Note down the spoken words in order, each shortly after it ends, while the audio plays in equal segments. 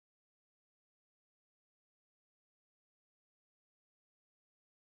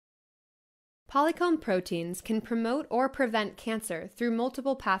Polycomb proteins can promote or prevent cancer through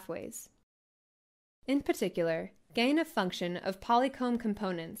multiple pathways. In particular, gain of function of polycomb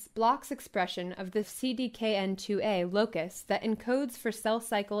components blocks expression of the CDKN2A locus that encodes for cell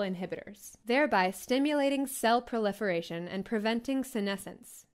cycle inhibitors, thereby stimulating cell proliferation and preventing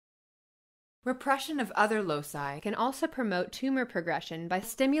senescence. Repression of other loci can also promote tumor progression by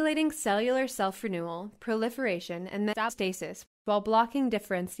stimulating cellular self-renewal, proliferation, and metastasis while blocking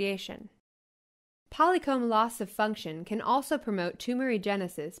differentiation. Polycomb loss of function can also promote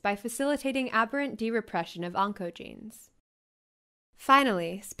tumorigenesis by facilitating aberrant derepression of oncogenes.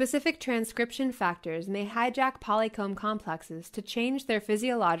 Finally, specific transcription factors may hijack polycomb complexes to change their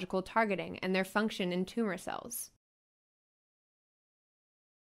physiological targeting and their function in tumor cells.